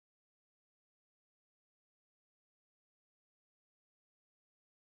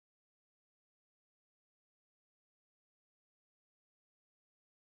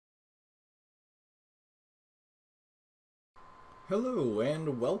Hello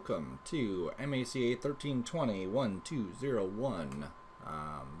and welcome to MACA 1320-1201.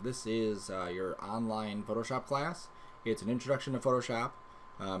 This is your online Photoshop class. It's an introduction to Photoshop.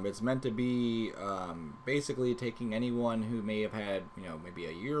 It's meant to be basically taking anyone who may have had, maybe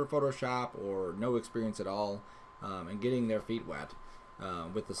a year of Photoshop or no experience at all, and getting their feet wet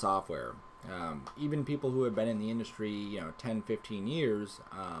with the software. Even people who have been in the industry, 10, 15 years,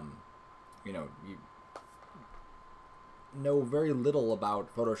 you know very little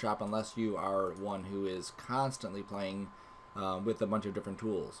about Photoshop unless you are one who is constantly playing with a bunch of different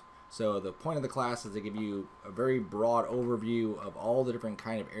tools. So the point of the class is to give you a very broad overview of all the different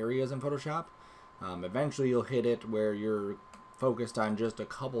kind of areas in Photoshop. Eventually you'll hit it where you're focused on just a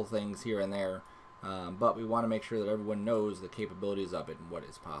couple things here and there, but we want to make sure that everyone knows the capabilities of it and what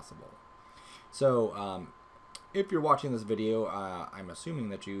is possible. So if you're watching this video, I'm assuming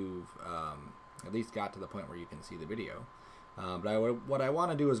that you've at least got to the point where you can see the video. But what I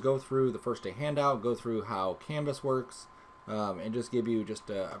want to do is go through the first day handout, go through how Canvas works, and just give you just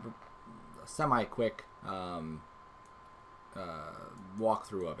a semi-quick walkthrough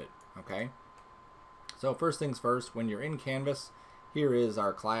of it. Okay. So first things first, when you're in Canvas, here is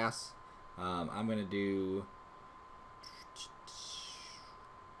our class. I'm going to do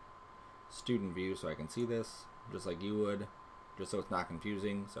student view so I can see this, just like you would, just so it's not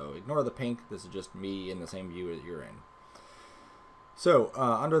confusing. So ignore the pink. This is just me in the same view that you're in. So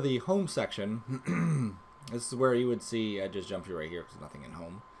under the home section, this is where you would see, I just jumped you right here because there's nothing in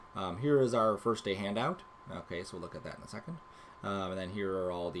home. Here is our first day handout. Okay, so we'll look at that in a second. And then here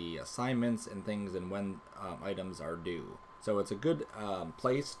are all the assignments and things and when items are due. So it's a good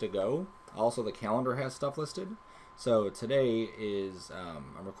place to go. Also, the calendar has stuff listed. So today is,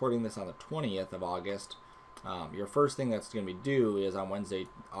 I'm recording this on the 20th of August. Your first thing that's going to be due is on Wednesday,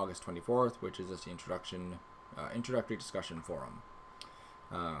 August 24th, which is just the introductory discussion forum,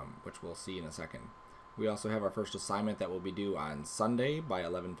 which we'll see in a second. We also have our first assignment that will be due on Sunday by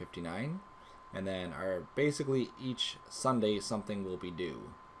 11:59, and then basically each Sunday something will be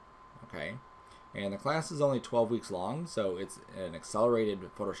due. Okay, and the class is only 12 weeks long, so it's an accelerated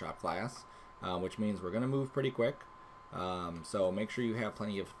Photoshop class, which means we're going to move pretty quick. So make sure you have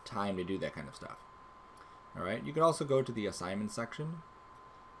plenty of time to do that kind of stuff. Alright, you can also go to the assignment section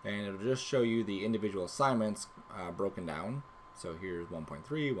and it'll just show you the individual assignments broken down. So here's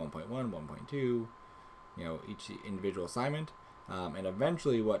 1.3, 1.1, 1.2, each individual assignment. And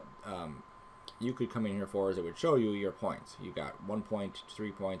eventually what you could come in here for is it would show you your points. You got 1 point,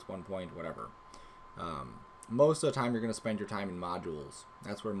 3 points, 1 point, whatever. Most of the time you're going to spend your time in modules.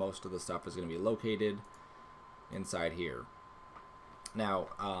 That's where most of the stuff is going to be located inside here. Now,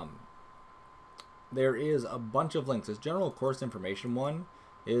 there is a bunch of links. This general course information one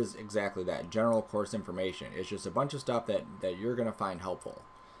is exactly that, general course information. It's just a bunch of stuff that you're going to find helpful.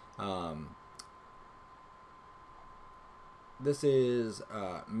 This is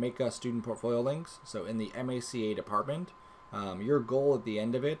make a student portfolio links. So in the MACA department, your goal at the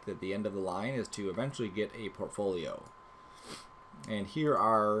end of it, at the end of the line, is to eventually get a portfolio. And here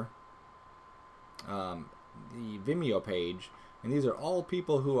are the Vimeo page. And these are all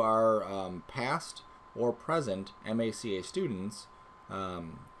people who are past or present MACA students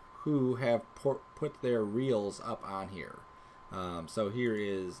who have put their reels up on here. So here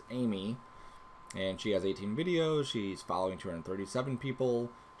is Amy, and she has 18 videos. She's following 237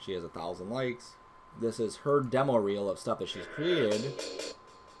 people. She has 1,000 likes. This is her demo reel of stuff that she's created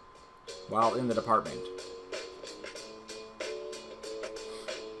while in the department.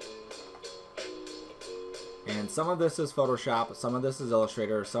 And some of this is Photoshop, some of this is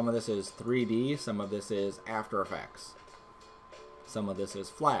Illustrator, some of this is 3D, some of this is After Effects. Some of this is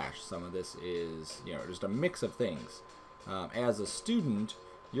Flash, some of this is, just a mix of things. As a student,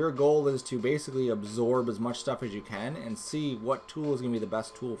 your goal is to basically absorb as much stuff as you can and see what tool is going to be the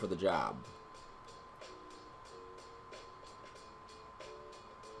best tool for the job.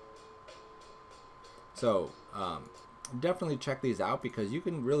 So, definitely check these out because you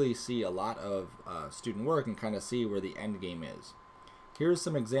can really see a lot of student work and kind of see where the end game is. Here's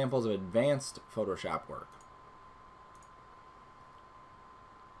some examples of advanced Photoshop work.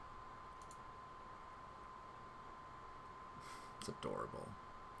 It's adorable.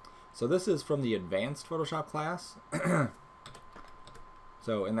 So this is from the advanced Photoshop class.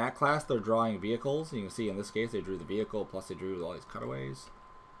 So in that class they're drawing vehicles. You can see in this case they drew the vehicle plus they drew all these cutaways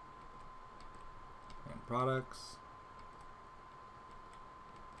and products.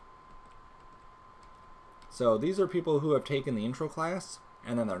 So these are people who have taken the intro class,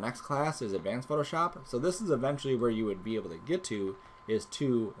 and then their next class is advanced Photoshop. So this is eventually where you would be able to get to, is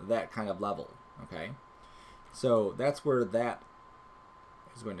to that kind of level. Okay, so that's where that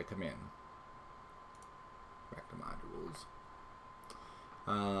is going to come in. Back to modules.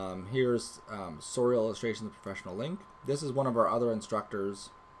 Here's Sorial Illustrations Professional link. This is one of our other instructors.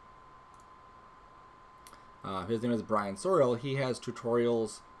 His name is Brian Sorial. He has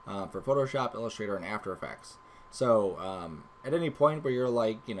tutorials for Photoshop, Illustrator, and After Effects. So at any point where you're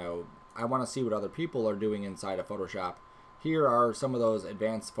like, you know, I want to see what other people are doing inside of Photoshop, here are some of those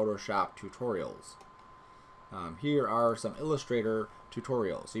advanced Photoshop tutorials. Here are some Illustrator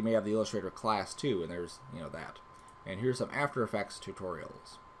tutorials. So you may have the Illustrator class too, and there's, you know, that. And here's some After Effects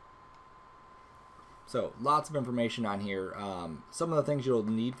tutorials. So lots of information on here. Some of the things you'll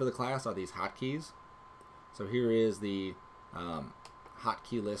need for the class are these hotkeys. So here is the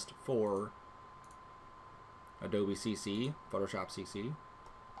hotkey list for Adobe CC, Photoshop CC.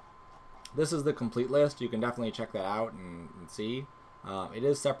 This is the complete list. You can definitely check that out and see. It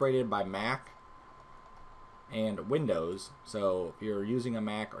is separated by Mac and Windows. So if you're using a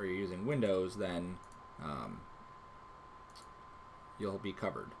Mac or you're using Windows, then you'll be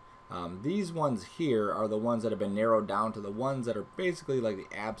covered. These ones here are the ones that have been narrowed down to the ones that are basically like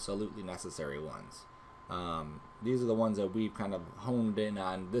the absolutely necessary ones. These are the ones that we've kind of honed in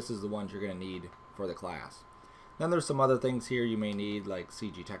on. This is the ones you're going to need for the class. Then there's some other things here you may need, like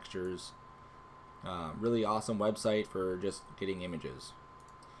CG textures. Really awesome website for just getting images.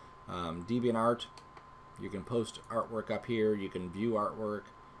 DeviantArt, you can post artwork up here. You can view artwork.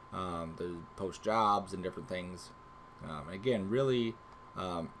 Post jobs and different things. Again, really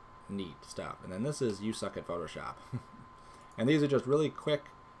neat stuff. And then this is You Suck at Photoshop. And these are just really quick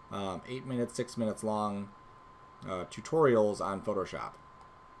 8 minutes, 6 minutes long tutorials on Photoshop.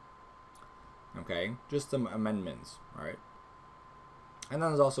 Okay, just some amendments, all right? And then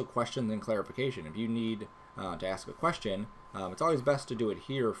there's also questions and clarification. If you need to ask a question, it's always best to do it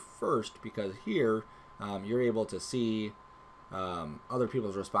here first, because here you're able to see other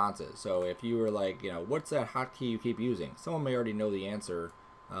people's responses. So if you were like, you know, what's that hotkey you keep using? Someone may already know the answer,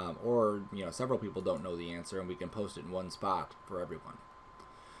 or, you know, several people don't know the answer, and we can post it in one spot for everyone.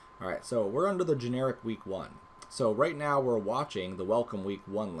 All right, so we're under the generic week 1. So right now we're watching the welcome week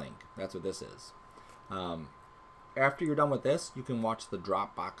 1 link. That's what this is. After you're done with this, you can watch the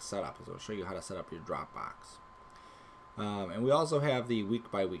Dropbox setup. So I'll show you how to set up your Dropbox. And we also have the week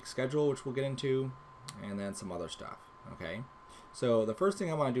by week schedule, which we'll get into, and then some other stuff. Okay. So the first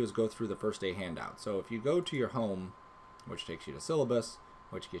thing I want to do is go through the first day handout. So if you go to your home, which takes you to syllabus,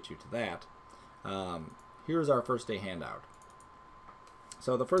 which gets you to that, here's our first day handout.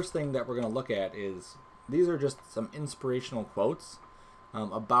 So the first thing that we're going to look at is, these are just some inspirational quotes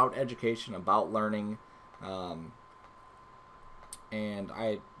about education, about learning, and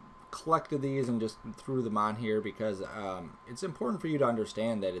I collected these and just threw them on here because it's important for you to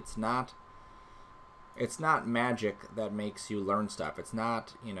understand that it's not magic that makes you learn stuff. It's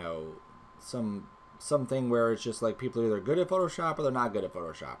not, you know, something where it's just like people are either good at Photoshop or they're not good at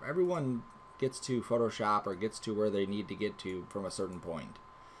Photoshop. Everyone gets to Photoshop or gets to where they need to get to from a certain point.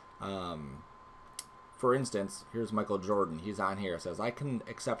 For instance, here's Michael Jordan. He's on here. It says, I can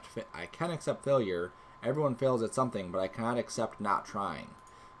accept failure. Everyone fails at something, but I cannot accept not trying.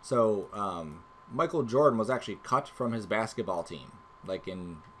 So Michael Jordan was actually cut from his basketball team, like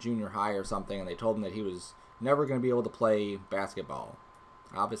in junior high or something, and they told him that he was never going to be able to play basketball.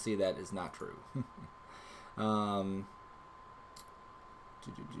 Obviously, that is not true.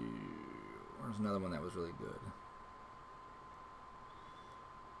 Where's another one that was really good?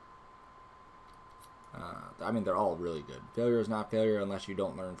 I mean, they're all really good. Failure is not failure unless you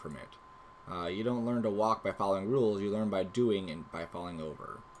don't learn from it. You don't learn to walk by following rules. You learn by doing and by falling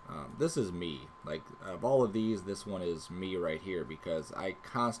over. This is me. Like, of all of these, this one is me right here, because I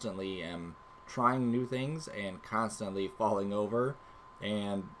constantly am trying new things and constantly falling over,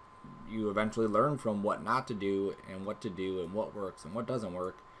 and you eventually learn from what not to do and what to do and what works and what doesn't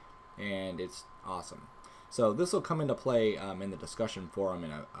work, and it's awesome. So this will come into play in the discussion forum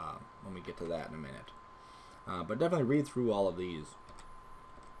when we get to that in a minute. But definitely read through all of these.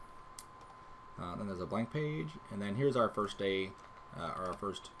 Then there's a blank page, and then here's our first day, or our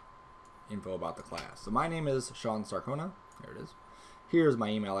first info about the class. So my name is Sean Sarcona. There it is. Here's my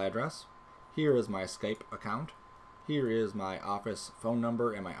email address. Here is my Skype account. Here is my office phone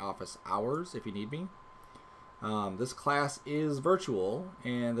number and my office hours if you need me. This class is virtual,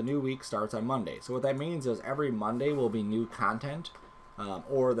 and the new week starts on Monday. So what that means is every Monday will be new content,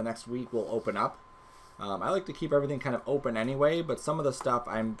 or the next week will open up. I like to keep everything kind of open anyway, but some of the stuff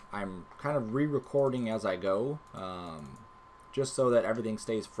I'm kind of re-recording as I go, just so that everything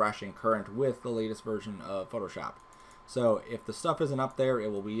stays fresh and current with the latest version of Photoshop. So if the stuff isn't up there,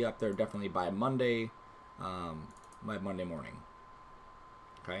 it will be up there definitely by Monday, morning.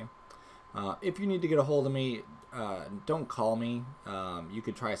 Okay. If you need to get a hold of me, don't call me. You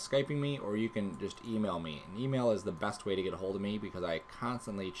could try Skyping me, or you can just email me. And email is the best way to get a hold of me because I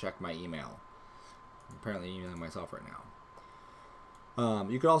constantly check my email. I'm apparently emailing myself right now.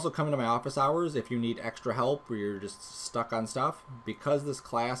 You could also come into my office hours if you need extra help or you're just stuck on stuff. Because this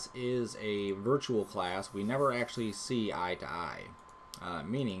class is a virtual class, we never actually see eye to eye,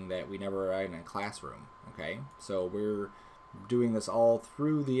 meaning that we never are in a classroom. Okay, so we're doing this all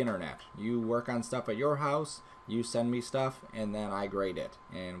through the internet. You work on stuff at your house, you send me stuff, and then I grade it.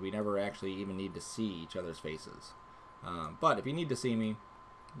 And we never actually even need to see each other's faces. But if you need to see me,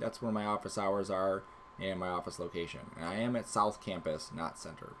 that's where my office hours are and my office location. And I am at South Campus, not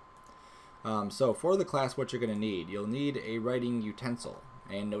Center. So for the class, what you're going to need, you'll need a writing utensil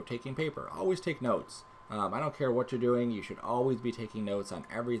and note-taking paper. Always take notes. I don't care what you're doing, you should always be taking notes on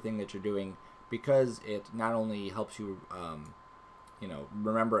everything that you're doing, because it not only helps you,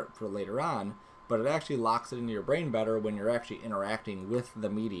 remember it for later on, but it actually locks it into your brain better when you're actually interacting with the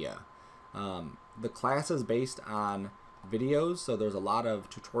media. The class is based on videos, so there's a lot of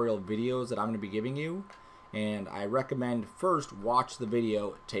tutorial videos that I'm going to be giving you, and I recommend first watch the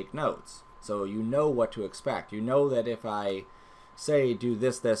video, take notes, so you know what to expect. You know that if I say do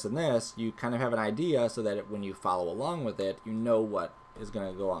this, this, and this, you kind of have an idea so that when you follow along with it, you know what is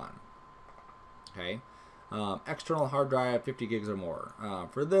going to go on. Okay, external hard drive, 50 gigs or more.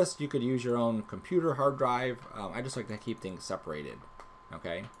 For this, you could use your own computer hard drive. I just like to keep things separated.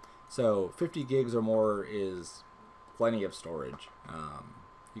 Okay, so 50 gigs or more is plenty of storage.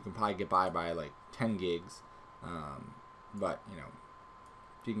 You can probably get by like 10 gigs, but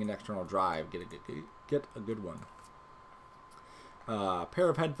if you can get an external drive, get a good one. Pair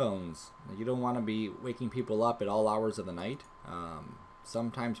of headphones. You don't want to be waking people up at all hours of the night.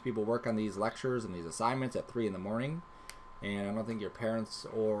 Sometimes people work on these lectures and these assignments at 3 in the morning, and I don't think your parents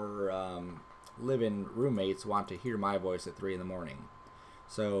or live-in roommates want to hear my voice at 3 in the morning.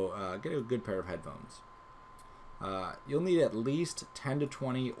 So get a good pair of headphones. You'll need at least 10 to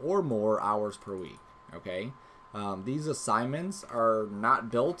 20 or more hours per week. Okay, these assignments are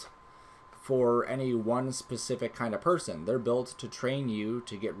not built for any one specific kind of person. They're built to train you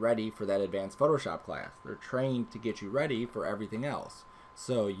to get ready for that advanced Photoshop class. They're trained to get you ready for everything else.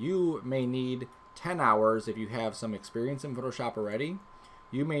 So you may need 10 hours if you have some experience in Photoshop already.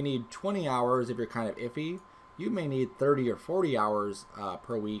 You may need 20 hours if you're kind of iffy. You may need 30 or 40 hours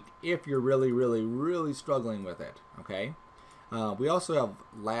per week if you're really, really, really struggling with it. Okay. We also have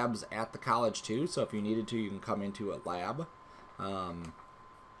labs at the college too, so if you needed to, you can come into a lab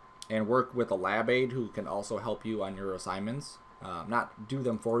and work with a lab aide who can also help you on your assignments. Not do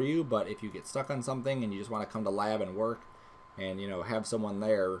them for you, but if you get stuck on something and you just want to come to lab and work and have someone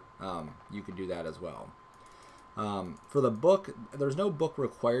there, you can do that as well. For the book, there's no book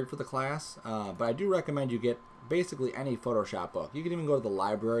required for the class, but I do recommend you get basically any Photoshop book. You can even go to the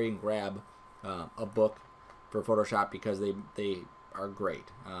library and grab a book for Photoshop because they are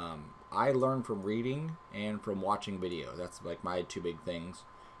great. I learn from reading and from watching video. That's like my two big things.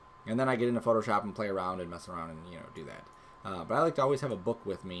 And then I get into Photoshop and play around and mess around and do that. But I like to always have a book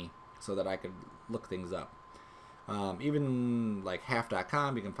with me so that I could look things up. Even like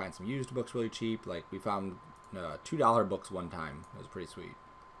half.com, you can find some used books really cheap. Like we found $2 books one time. It was pretty sweet.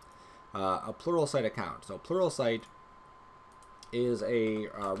 A Pluralsight account. So Pluralsight is a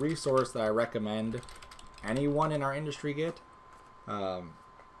resource that I recommend anyone in our industry get. Here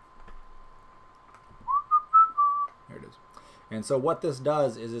it is. And so what this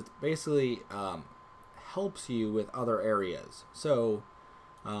does is it basically helps you with other areas. So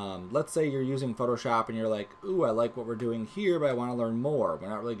let's say you're using Photoshop and you're like, ooh, I like what we're doing here, but I want to learn more. We're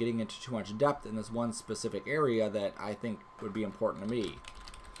not really getting into too much depth in this one specific area that I think would be important to me.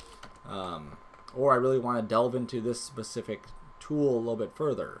 Or I really want to delve into this specific tool a little bit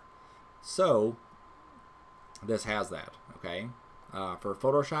further. So this has that, okay? For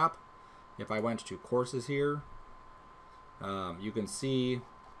Photoshop, if I went to courses here, you can see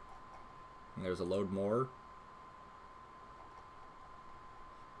there's a load more.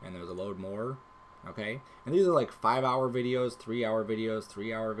 And there's a load more. Okay? And these are like 5-hour videos, 3-hour videos,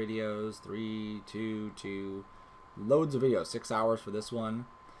 3-hour videos, 3, 2, 2. Loads of videos. 6 hours for this one.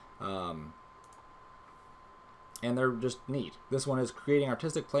 And they're just neat. This one is creating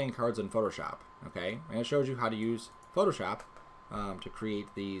artistic playing cards in Photoshop. Okay? And it shows you how to use Photoshop to create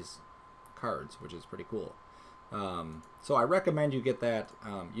these cards, which is pretty cool. So I recommend you get that.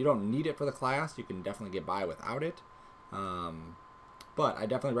 You don't need it for the class. You can definitely get by without it. But I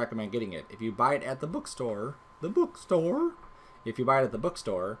definitely recommend getting it. If you buy it at the bookstore, if you buy it at the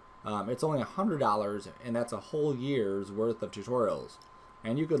bookstore, it's only $100, and that's a whole year's worth of tutorials.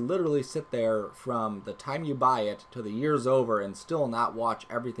 And you could literally sit there from the time you buy it to the year's over and still not watch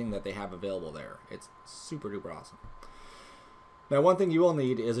everything that they have available there. It's super duper awesome. Now, one thing you will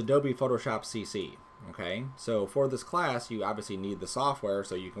need is Adobe Photoshop CC. Okay, so for this class, you obviously need the software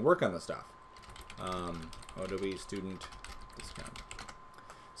so you can work on the stuff. Adobe Student Discount.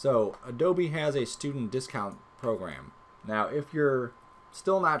 So Adobe has a student discount program. Now, if you're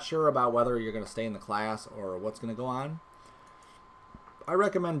still not sure about whether you're going to stay in the class or what's going to go on, I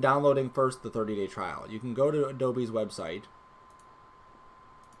recommend downloading first the 30-day trial. You can go to Adobe's website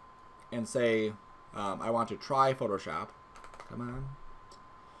and say, I want to try Photoshop. Come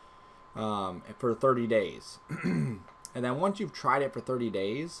on. For 30 days. And then once you've tried it for 30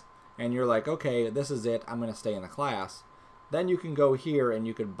 days and you're like, okay, this is it, I'm going to stay in the class, then you can go here and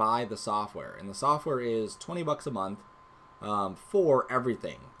you could buy the software. And the software is $20 a month for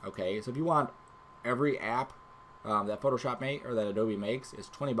everything. Okay, so if you want every app that Photoshop or that Adobe makes, is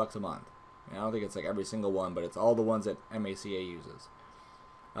 $20 a month. And I don't think it's like every single one, but it's all the ones that MACA uses.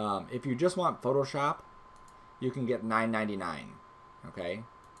 If you just want Photoshop, you can get $9.99. Okay,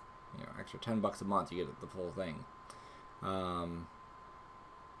 you know, extra $10 a month, you get the full thing.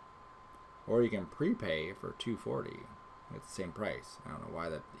 Or you can prepay for $240. It's the same price. I don't know why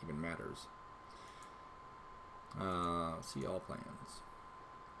that even matters. See all plans.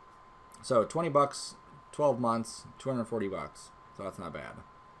 So $20, 12 months, $240. So that's not bad.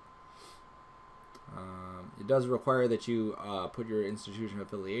 It does require that you put your institution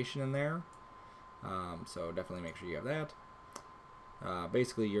affiliation in there. So definitely make sure you have that.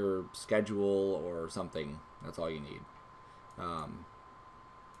 Basically your schedule or something. That's all you need.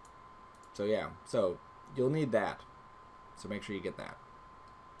 So yeah, so you'll need that. So make sure you get that.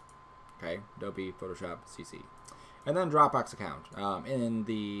 Okay, Adobe Photoshop CC. And then Dropbox account. In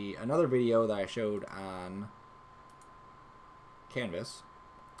another video that I showed on Canvas,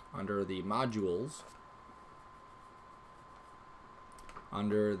 under the modules,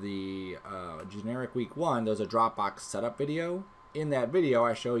 under the generic week 1, there's a Dropbox setup video. In that video,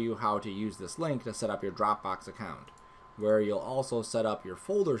 I show you how to use this link to set up your Dropbox account, where you'll also set up your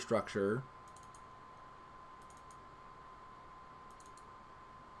folder structure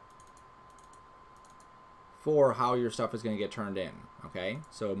for how your stuff is going to get turned in. Okay,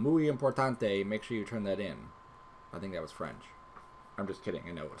 so muy importante, make sure you turn that in. I think that was French. I'm just kidding,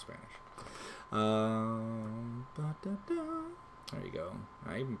 I know it was Spanish. There you go.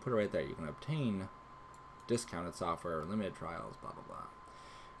 I even put it right there. You can obtain discounted software, limited trials, blah blah blah.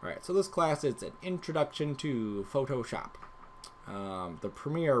 Alright, so this class is an introduction to Photoshop, the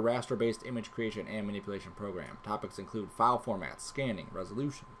premier raster-based image creation and manipulation program. Topics include file formats, scanning,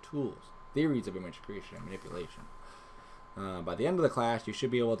 resolution, tools, theories of image creation and manipulation. By the end of the class, you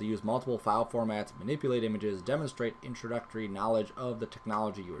should be able to use multiple file formats, manipulate images, demonstrate introductory knowledge of the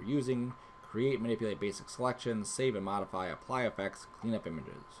technology you are using, create, manipulate basic selections, save and modify, apply effects, clean up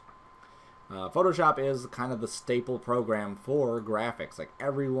images. Photoshop is kind of the staple program for graphics. Like,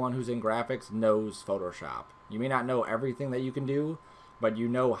 everyone who's in graphics knows Photoshop. You may not know everything that you can do, but you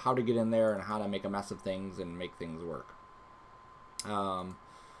know how to get in there and how to make a mess of things and make things work.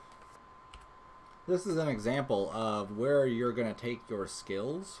 This is an example of where you're going to take your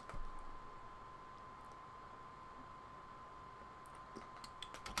skills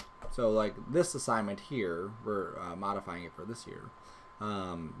So like this assignment here, we're modifying it for this year.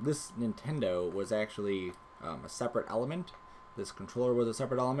 This Nintendo was actually a separate element. This controller was a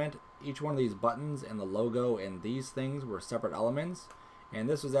separate element. Each one of these buttons and the logo and these things were separate elements. And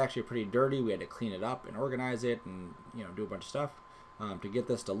this was actually pretty dirty. We had to clean it up and organize it and, you know, do a bunch of stuff to get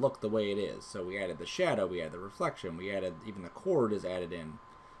this to look the way it is. So we added the shadow, we added the reflection, we added, even the cord is added in,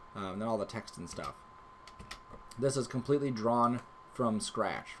 and then all the text and stuff. This is completely drawn from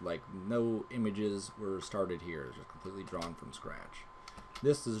scratch. Like, no images were started here. It's just completely drawn from scratch.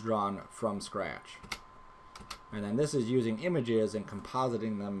 This is drawn from scratch. And then this is using images and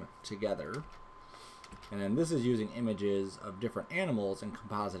compositing them together. And then this is using images of different animals and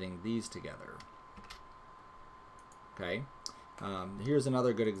compositing these together. Okay. Here's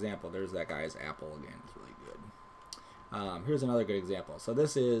another good example. There's that guy's apple again. It's really good. Here's another good example. So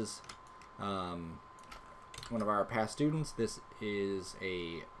this is one of our past students. This is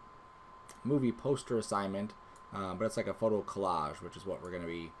a movie poster assignment, but it's like a photo collage, which is what we're going to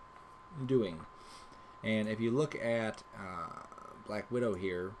be doing. And if you look at Black Widow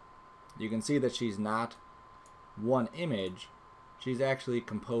here, you can see that she's not one image. She's actually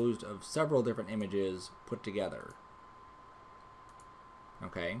composed of several different images put together.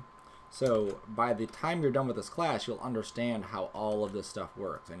 Okay, so by the time you're done with this class, you'll understand how all of this stuff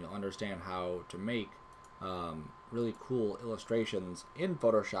works, and you'll understand how to make really cool illustrations in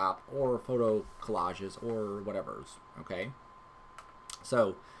Photoshop or photo collages or whatever's. Okay,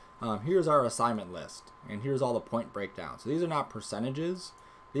 so here's our assignment list, and here's all the point breakdowns. So these are not percentages,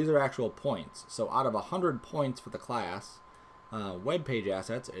 these are actual points. So out of 100 points for the class, web page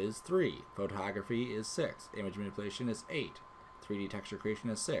assets is 3, photography is 6, image manipulation is 8, 3D texture creation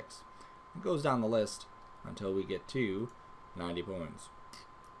is 6. It goes down the list until we get to 90 points.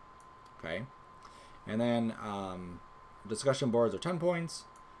 Okay, and then discussion boards are 10 points,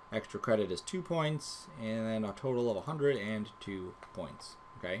 extra credit is 2 points, and then a total of 102 points.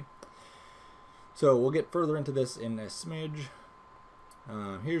 Okay, so we'll get further into this in a smidge.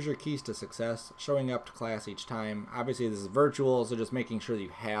 Here's your keys to success: showing up to class each time. Obviously this is virtual, so just making sure that you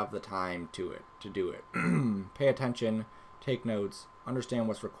have the time to do it. Pay attention, take notes, understand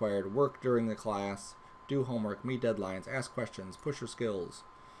what's required, work during the class, do homework, meet deadlines, ask questions, push your skills.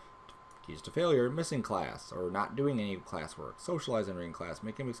 Keys to failure: missing class or not doing any classwork, socializing during class,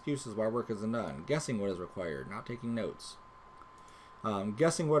 making excuses why work isn't done, guessing what is required, not taking notes.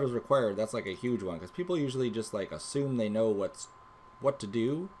 Guessing what is required, that's like a huge one, because people usually just like assume they know what to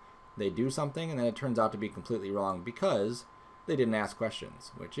do. They do something and then it turns out to be completely wrong because they didn't ask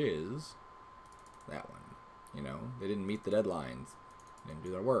questions, which is that one. You know, they didn't meet the deadlines, didn't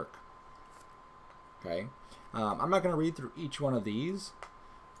do their work. Okay, I'm not going to read through each one of these.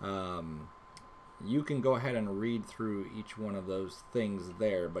 You can go ahead and read through each one of those things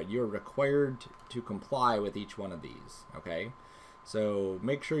there, but you're required to comply with each one of these. Okay, so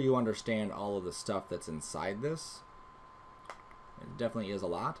make sure you understand all of the stuff that's inside this. It definitely is a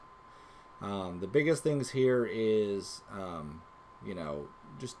lot. The biggest things here is, you know,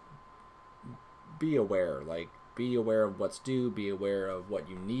 just be aware. Like, be aware of what's due, be aware of what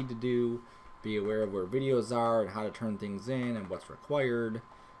you need to do, be aware of where videos are and how to turn things in and what's required.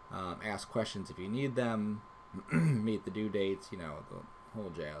 Ask questions if you need them. Meet the due dates, you know, the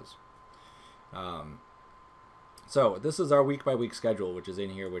whole jazz. So this is our week-by-week schedule, which is in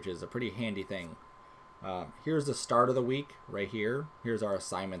here, which is a pretty handy thing. Here's the start of the week right here. Here's our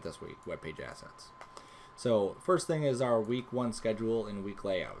assignment this week, web page assets. So first thing is our week 1 schedule and week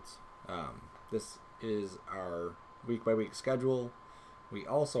layouts. This is our week-by-week schedule. We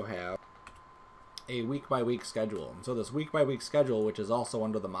also have a week-by-week schedule. So this week-by-week schedule, which is also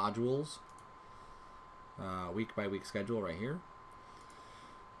under the modules, week-by-week schedule right here.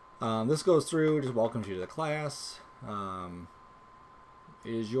 This goes through, just welcomes you to the class.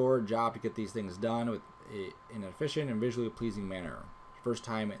 It is your job to get these things done in an efficient and visually pleasing manner. First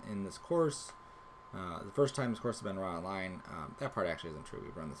time in this course, the first time this course has been run online. That part actually isn't true.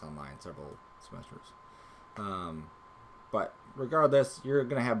 We've run this online several semesters. But regardless, you're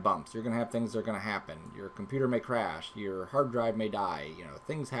going to have bumps. You're going to have things that are going to happen. Your computer may crash. Your hard drive may die. You know,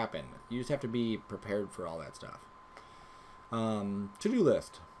 things happen. You just have to be prepared for all that stuff. To-do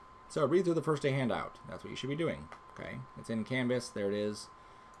list. So read through the first day handout. That's what you should be doing. Okay, it's in Canvas. There it is.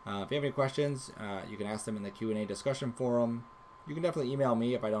 If you have any questions, you can ask them in the Q&A discussion forum. You can definitely email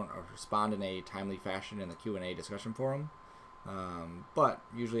me if I don't respond in a timely fashion in the Q&A discussion forum. But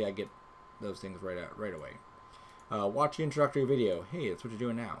usually I get those things right away. Watch the introductory video. Hey, that's what you're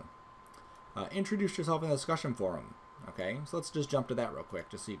doing now. Introduce yourself in the discussion forum. Okay, so let's just jump to that real quick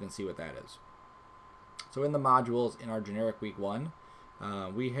just so you can see what that is. So in the modules in our generic week 1,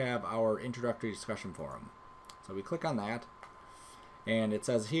 we have our introductory discussion forum. So we click on that, and it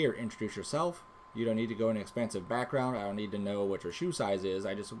says here, introduce yourself. You don't need to go into expansive background. I don't need to know what your shoe size is.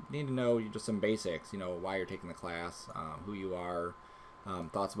 I just need to know just some basics, you know, why you're taking the class, who you are,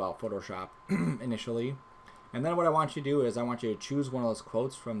 thoughts about Photoshop initially. And then what I want you to do is I want you to choose one of those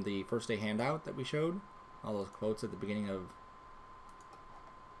quotes from the first day handout that we showed. All those quotes at the beginning of,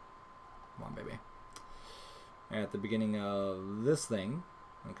 come on baby, at the beginning of this thing.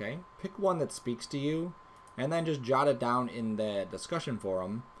 Okay, pick one that speaks to you, and then just jot it down in the discussion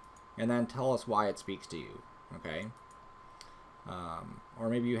forum, and then tell us why it speaks to you. Okay, or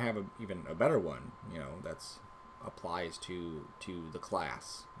maybe you have even a better one, you know, that's applies to the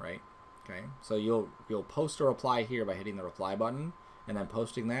class, right? Okay, so you'll post a reply here by hitting the reply button and then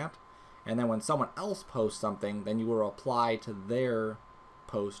posting that, and then when someone else posts something, then you will reply to their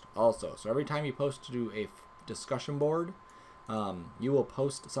post also. So every time you post to a discussion board, you will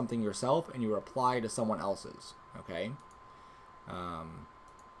post something yourself and you reply to someone else's. Okay, there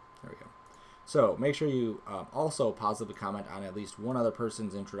we go. So make sure you also positively comment on at least one other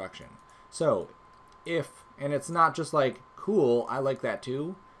person's introduction. So and it's not just like, cool, I like that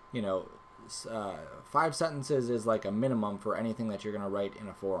too. You know, 5 sentences is like a minimum for anything that you're going to write in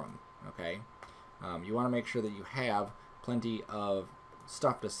a forum. Okay, you want to make sure that you have plenty of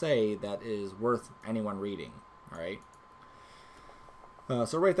stuff to say that is worth anyone reading. All right.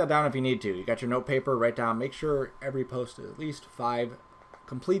 So write that down if you need to. You got your note paper, write down, make sure every post is at least 5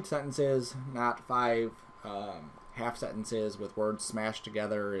 complete sentences, not 5 half sentences with words smashed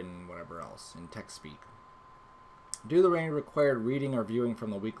together and whatever else in text speak. Do the required reading or viewing from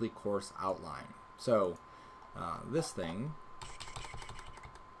the weekly course outline. So this thing,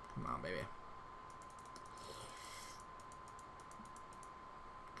 come on baby.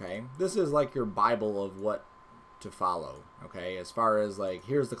 Okay, this is like your Bible of what to follow, okay, as far as like,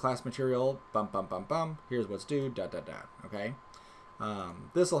 here's the class material, bum bum bum bum, here's what's due, dot dot dot, okay.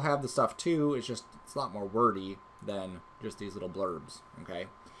 This will have the stuff too, it's just, it's a lot more wordy than just these little blurbs, okay.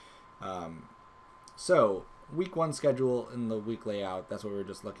 So week 1 schedule in the week layout, that's what we're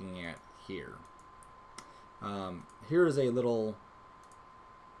just looking at here. Here is a little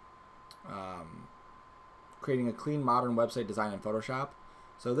creating a clean modern website design in Photoshop.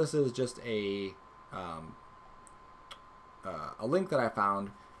 So this is just a link that I found.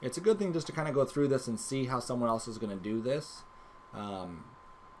 It's a good thing just to kind of go through this and see how someone else is going to do this.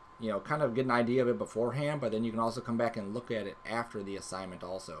 You know, kind of get an idea of it beforehand, but then you can also come back and look at it after the assignment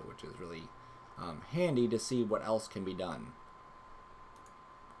also, which is really handy to see what else can be done.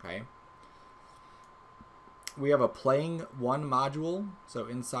 Okay. We have a playing 1 module. So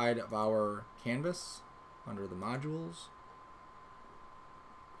inside of our canvas, under the modules,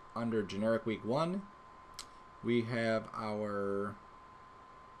 under generic week 1, we have our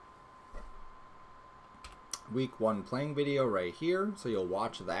week 1 playing video right here. So you'll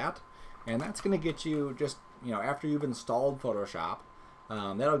watch that, and that's going to get you just, you know, after you've installed Photoshop,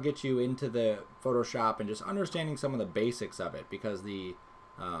 that'll get you into the Photoshop and just understanding some of the basics of it, because the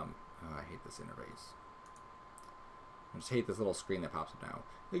oh, I hate this interface. I just hate this little screen that pops up now.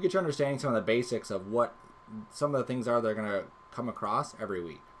 It'll get you understanding some of the basics of what some of the things are that are going to come across every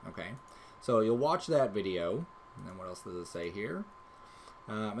week. Okay, so you'll watch that video, and then what else does it say here?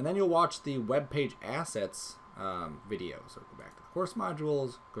 And then you'll watch the web page assets video. So go back to the course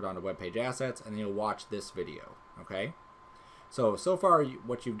modules, go down to web page assets, and then you'll watch this video. Okay, so far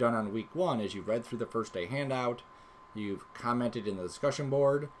what you've done on week 1 is you've read through the first day handout, you've commented in the discussion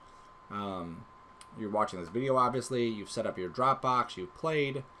board, you're watching this video obviously, you've set up your Dropbox, you've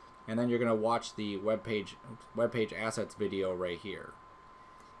played, and then you're going to watch the web page assets video right here.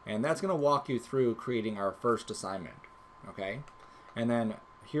 And that's going to walk you through creating our first assignment, okay? And then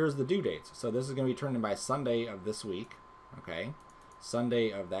here's the due dates. So this is going to be turned in by Sunday of this week, okay? Sunday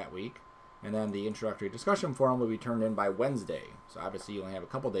of that week. And then the introductory discussion forum will be turned in by Wednesday. So obviously you only have a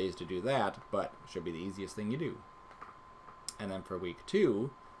couple days to do that, but it should be the easiest thing you do. And then for week 2,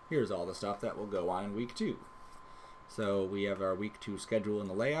 here's all the stuff that will go on in week 2. So we have our week 2 schedule in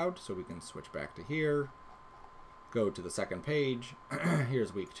the layout, so we can switch back to here. Go to the second page.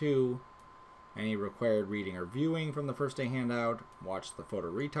 Here's week 2. Any required reading or viewing from the first day handout. Watch the photo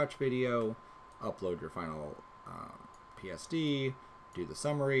retouch video. Upload your final PSD. Do the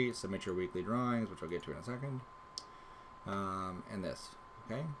summary. Submit your weekly drawings, which I'll get to in a second. And this.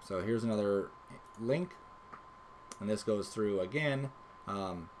 Okay, so here's another link. And this goes through again.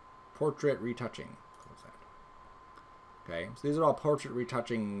 Portrait retouching. Okay, so these are all portrait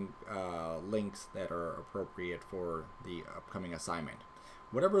retouching links that are appropriate for the upcoming assignment.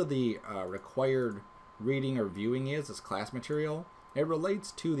 Whatever the required reading or viewing is, this class material, it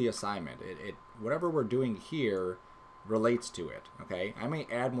relates to the assignment. Whatever we're doing here relates to it. Okay, I may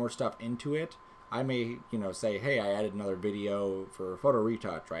add more stuff into it. I may, you know, say, hey, I added another video for photo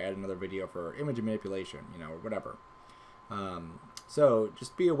retouch, or I added another video for image manipulation, you know, or whatever. So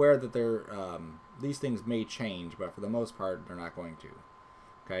just be aware that these things may change, but for the most part, they're not going to.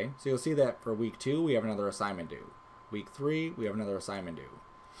 Okay, so you'll see that for week 2, we have another assignment due. Week 3, we have another assignment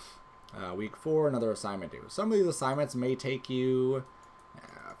due. Week 4, another assignment due. Some of these assignments may take you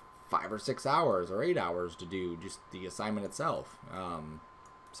 5 or 6 hours or 8 hours to do just the assignment itself.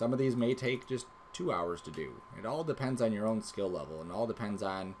 Some of these may take just 2 hours to do. It all depends on your own skill level, and all depends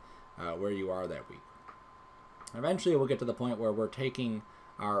on where you are that week. Eventually, we'll get to the point where we're taking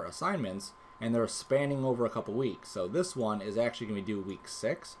our assignments and they're spanning over a couple weeks. So this one is actually going to be due week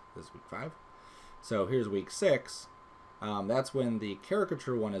 6. This is week 5. So here's week 6. That's when the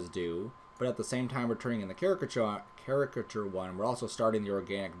caricature one is due. But at the same time we're turning in the caricature one, we're also starting the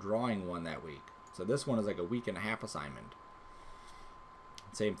organic drawing one that week. So this one is like a week and a half assignment.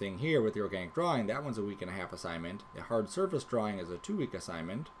 Same thing here with the organic drawing. That one's a week and a half assignment. The hard surface drawing is a 2-week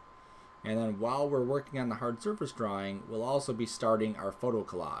assignment. And then while we're working on the hard surface drawing, we'll also be starting our photo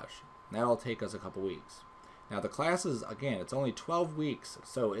collage. That'll take us a couple weeks. Now the classes, again, it's only 12 weeks,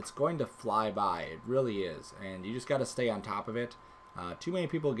 so it's going to fly by. It really is. And you just got to stay on top of it. Too many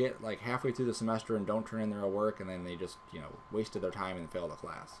people get like halfway through the semester and don't turn in their work, and then they just, wasted their time and fail the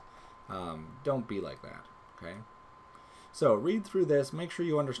class. Don't be like that, okay? So read through this, make sure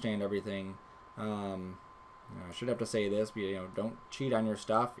you understand everything. I should have to say this, but don't cheat on your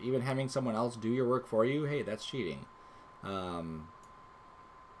stuff. Even having someone else do your work for you, hey, that's cheating.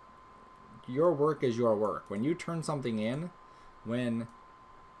 Your work is your work. When you turn something in, when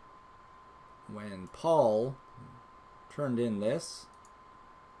Paul turned in this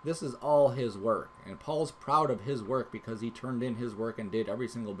is all his work, and Paul's proud of his work because he turned in his work and did every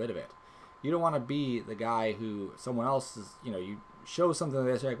single bit of it. You don't want to be the guy who someone else is, you show something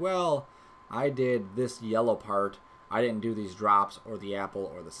like this, you're like, well, I did this yellow part, I didn't do these drops or the apple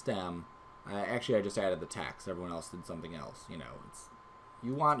or the stem. Actually, I just added the text. Everyone else did something else.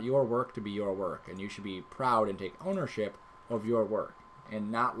 You want your work to be your work, and you should be proud and take ownership of your work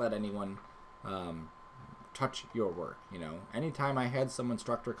and not let anyone touch your work. Anytime I had some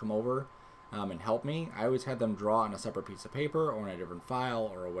instructor come over and help me, I always had them draw on a separate piece of paper or in a different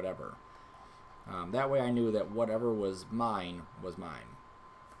file or whatever. That way I knew that whatever was mine was mine.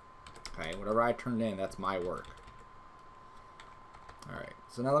 Okay, whatever I turned in, that's my work. Alright,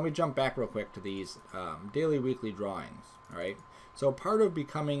 so now let me jump back real quick to these daily, weekly drawings. Alright, so part of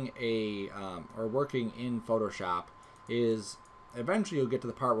becoming or working in Photoshop is eventually you'll get to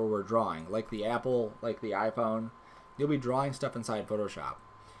the part where we're drawing, like the Apple, like the iPhone. You'll be drawing stuff inside Photoshop.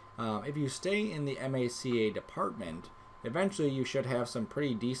 If you stay in the MACA department, eventually you should have some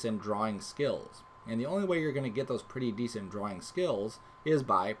pretty decent drawing skills. And the only way you're going to get those pretty decent drawing skills is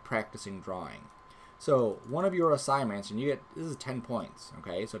by practicing drawing. So one of your assignments, and this is 10 points,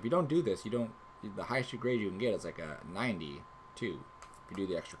 okay? So if you don't do this, the highest grade you can get is like a 92 if you do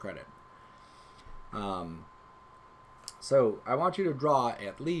the extra credit. So I want you to draw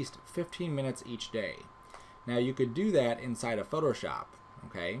at least 15 minutes each day. Now you could do that inside of Photoshop,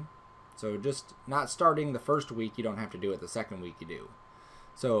 okay? So just not starting the first week, you don't have to do it. The second week you do.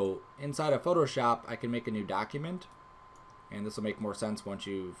 So inside of Photoshop, I can make a new document, and this will make more sense once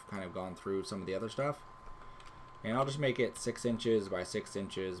you've kind of gone through some of the other stuff. And I'll just make it 6 inches by 6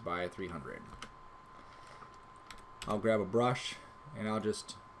 inches by 300. I'll grab a brush, and I'll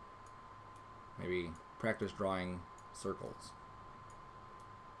just maybe practice drawing circles.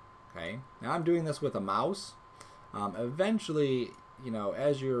 Okay, now I'm doing this with a mouse. Eventually,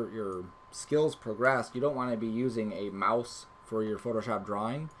 as your skills progress, you don't want to be using a mouse for your Photoshop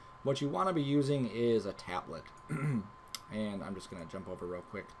drawing. What you want to be using is a tablet. And I'm just going to jump over real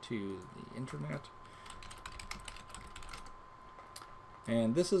quick to the internet.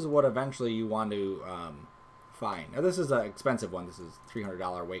 And this is what eventually you want to find. Now this is an expensive one. This is $300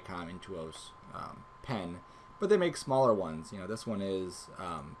 Wacom Intuos pen. But they make smaller ones. This one is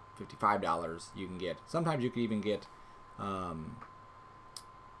 $55 you can get. Sometimes you can even get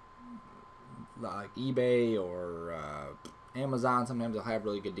like eBay or Amazon. Sometimes they'll have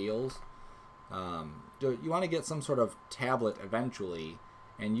really good deals. You want to get some sort of tablet eventually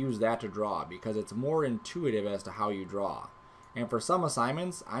and use that to draw, because it's more intuitive as to how you draw. And for some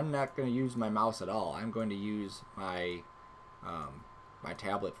assignments, I'm not going to use my mouse at all. I'm going to use my my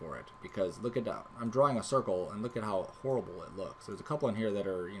tablet for it, because look at that. I'm drawing a circle, and look at how horrible it looks. There's a couple in here that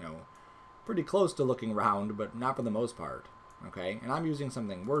are, pretty close to looking round, but not for the most part. Okay, and I'm using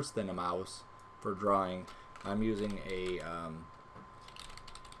something worse than a mouse for drawing. I'm using a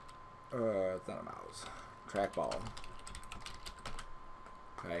it's not a mouse, trackball.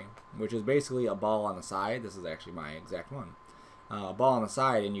 Okay, which is basically a ball on the side. This is actually my exact one. A ball on the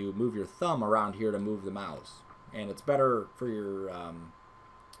side, and you move your thumb around here to move the mouse. And it's better for your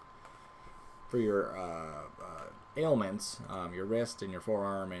ailments, your wrist and your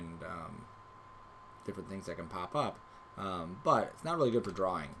forearm, and different things that can pop up. But it's not really good for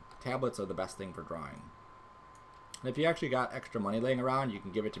drawing. Tablets are the best thing for drawing. And if you actually got extra money laying around, you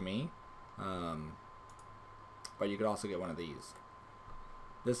can give it to me. But you could also get one of these.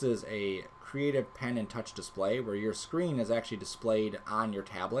 This is a creative pen and touch display where your screen is actually displayed on your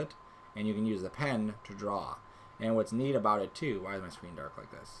tablet, and you can use the pen to draw. And what's neat about it too, why is my screen dark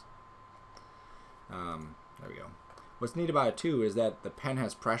like this? There we go. What's neat about it too is that the pen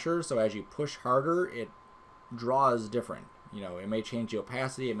has pressure, so as you push harder, it draws different. It may change the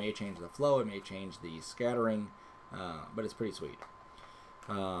opacity, it may change the flow, it may change the scattering, but it's pretty sweet.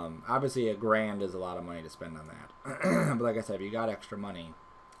 Obviously $1,000 is a lot of money to spend on that. But like I said, if you got extra money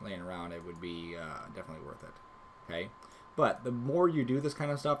laying around, it would be definitely worth it. Okay, but the more you do this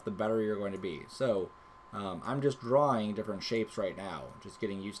kind of stuff, the better you're going to be. So I'm just drawing different shapes right now, just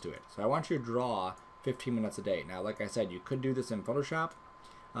getting used to it. So I want you to draw 15 minutes a day. Now, like I said, you could do this in Photoshop.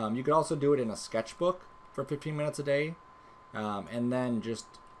 You could also do it in a sketchbook for 15 minutes a day. and then just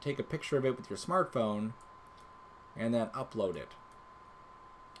take a picture of it with your smartphone and then upload it.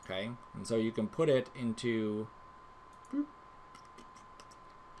 Okay, and so you can put it into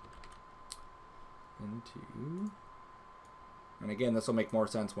and again, this will make more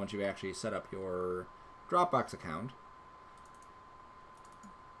sense once you actually set up your Dropbox account.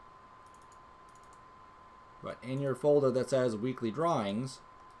 But in your folder that says weekly drawings,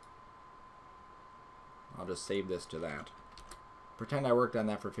 I'll just save this to that. Pretend I worked on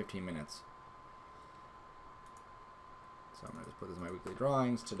that for 15 minutes. So I'm going to just put this in my weekly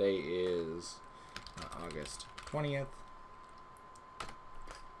drawings. Today is August 20th.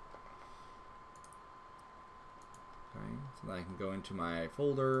 Okay, so then I can go into my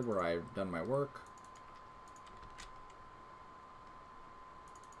folder where I've done my work.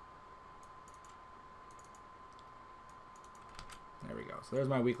 There we go. So there's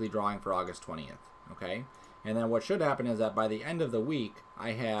my weekly drawing for August 20th. Okay, and then what should happen is that by the end of the week,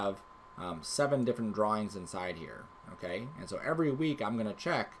 I have 7 different drawings inside here. Okay, and so every week I'm going to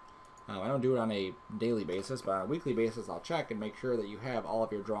check. I don't do it on a daily basis, but on a weekly basis, I'll check and make sure that you have all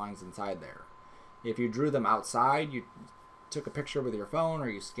of your drawings inside there. If you drew them outside, you took a picture with your phone or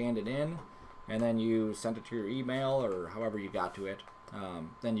you scanned it in, and then you sent it to your email or however you got to it,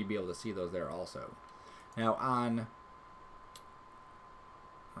 then you'd be able to see those there also. Now on,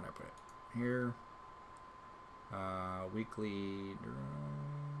 where did I put it? Here, weekly drawings.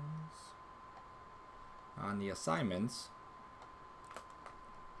 On the assignments,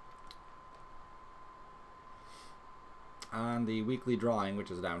 on the weekly drawing, which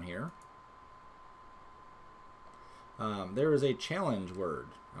is down here, there is a challenge word.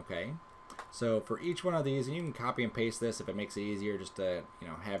 Okay, so for each one of these, and you can copy and paste this if it makes it easier, just to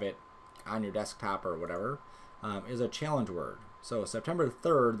have it on your desktop or whatever, is a challenge word. So September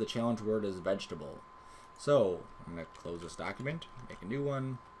 3rd, the challenge word is vegetable. So I'm going to close this document, make a new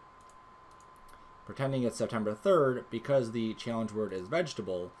one, pretending it's September 3rd. Because the challenge word is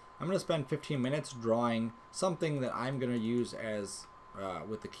vegetable, I'm going to spend 15 minutes drawing something that I'm going to use as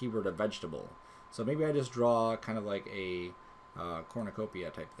with the keyword of vegetable. So maybe I just draw kind of like a cornucopia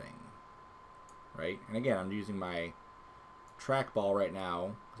type thing, right? And again, I'm using my trackball right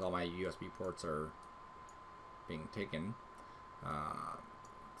now because all my USB ports are being taken.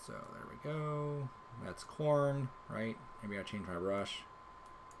 So there we go. That's corn, right? Maybe I'll change my brush.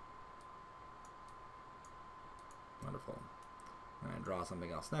 Wonderful. And I draw something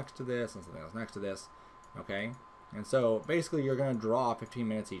else next to this and something else next to this. Okay. And so basically you're going to draw 15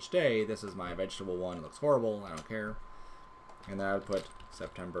 minutes each day. This is my vegetable one. It looks horrible. I don't care. And then I would put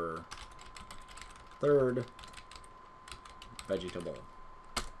September 3rd, vegetable.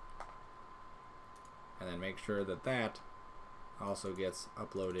 And then make sure that that also gets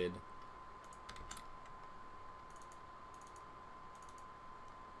uploaded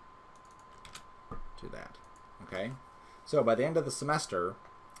to that. Okay. So by the end of the semester,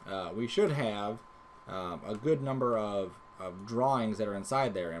 we should have a good number of drawings that are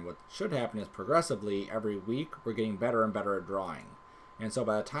inside there, and what should happen is progressively every week we're getting better and better at drawing. And so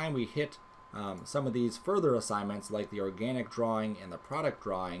by the time we hit some of these further assignments like the organic drawing and the product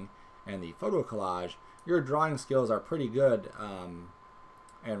drawing and the photo collage, your drawing skills are pretty good,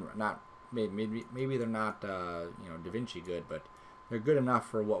 and not maybe they're not Da Vinci good, but they're good enough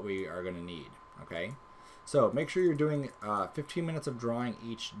for what we are going to need. Okay, so make sure you're doing 15 minutes of drawing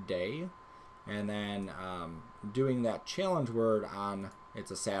each day. And then doing that challenge word on, it's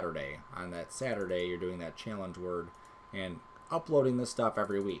a Saturday. On that Saturday, you're doing that challenge word and uploading this stuff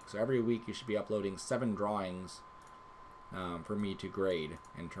every week. So every week you should be uploading 7 drawings for me to grade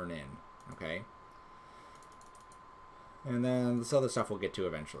and turn in. Okay? And then this other stuff we'll get to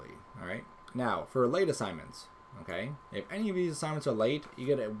eventually. Alright? Now, for late assignments, okay? If any of these assignments are late, you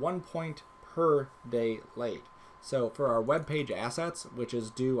get a 1 point per day late. So for our web page assets, which is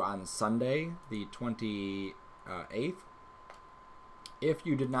due on Sunday, the 28th, if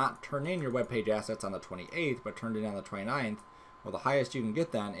you did not turn in your web page assets on the 28th, but turned it in on the 29th, well, the highest you can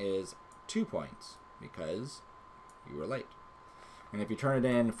get then is 2 points because you were late. And if you turn it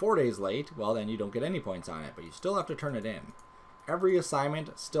in 4 days late, well, then you don't get any points on it, but you still have to turn it in. Every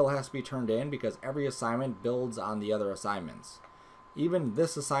assignment still has to be turned in because every assignment builds on the other assignments. Even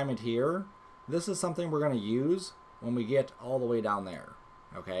this assignment here, this is something we're going to use when we get all the way down there.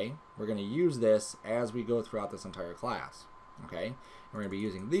 Okay? We're going to use this as we go throughout this entire class. Okay? And we're going to be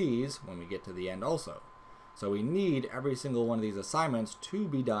using these when we get to the end also. So we need every single one of these assignments to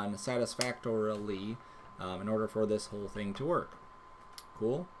be done satisfactorily in order for this whole thing to work.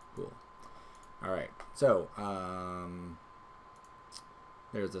 Cool? Cool. Alright. So,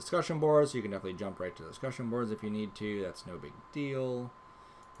 There's discussion boards, so you can definitely jump right to the discussion boards if you need to. That's no big deal.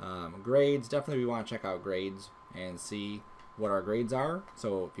 Grades, definitely we want to check out grades and see what our grades are.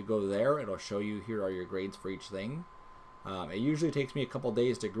 So if you go there, it'll show you here are your grades for each thing. It usually takes me a couple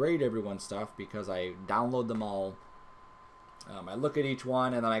days to grade everyone's stuff because I download them all. I look at each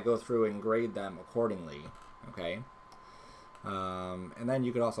one and then I go through and grade them accordingly. Okay. And then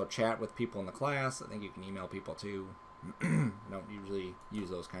you could also chat with people in the class. I think you can email people too. Don't usually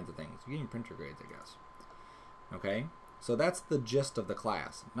use those kinds of things. You can print your grades, I guess. Okay. So that's the gist of the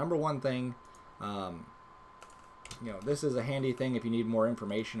class. Number one thing, this is a handy thing if you need more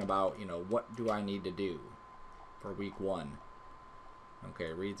information about, what do I need to do for week 1.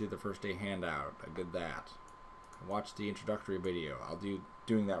 Okay, read through the first day handout. I did that. Watch the introductory video. I'll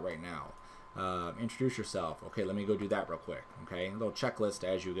doing that right now. Introduce yourself. Okay, let me go do that real quick. Okay, a little checklist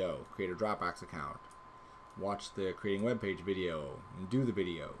as you go. Create a Dropbox account. Watch the creating web page video and do the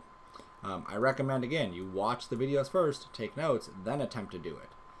video. I recommend, again, you watch the videos first, take notes, then attempt to do it.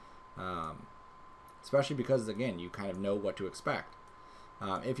 Especially because, again, you kind of know what to expect.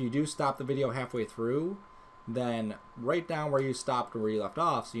 If you do stop the video halfway through, then write down where you stopped or where you left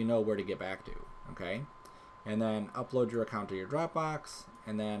off so you know where to get back to. Okay? And then upload your account to your Dropbox,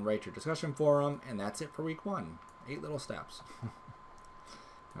 and then write your discussion forum, and that's it for week 1. 8 little steps.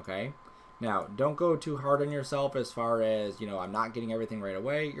 Okay? Now, don't go too hard on yourself as far as, I'm not getting everything right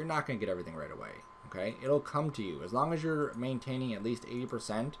away. You're not going to get everything right away. Okay? It'll come to you. As long as you're maintaining at least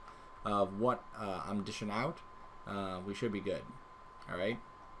 80% of what I'm dishing out, we should be good. All right?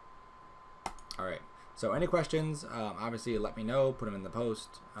 All right. So any questions, obviously let me know. Put them in the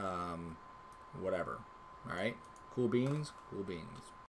post. Whatever. All right? Cool beans. Cool beans.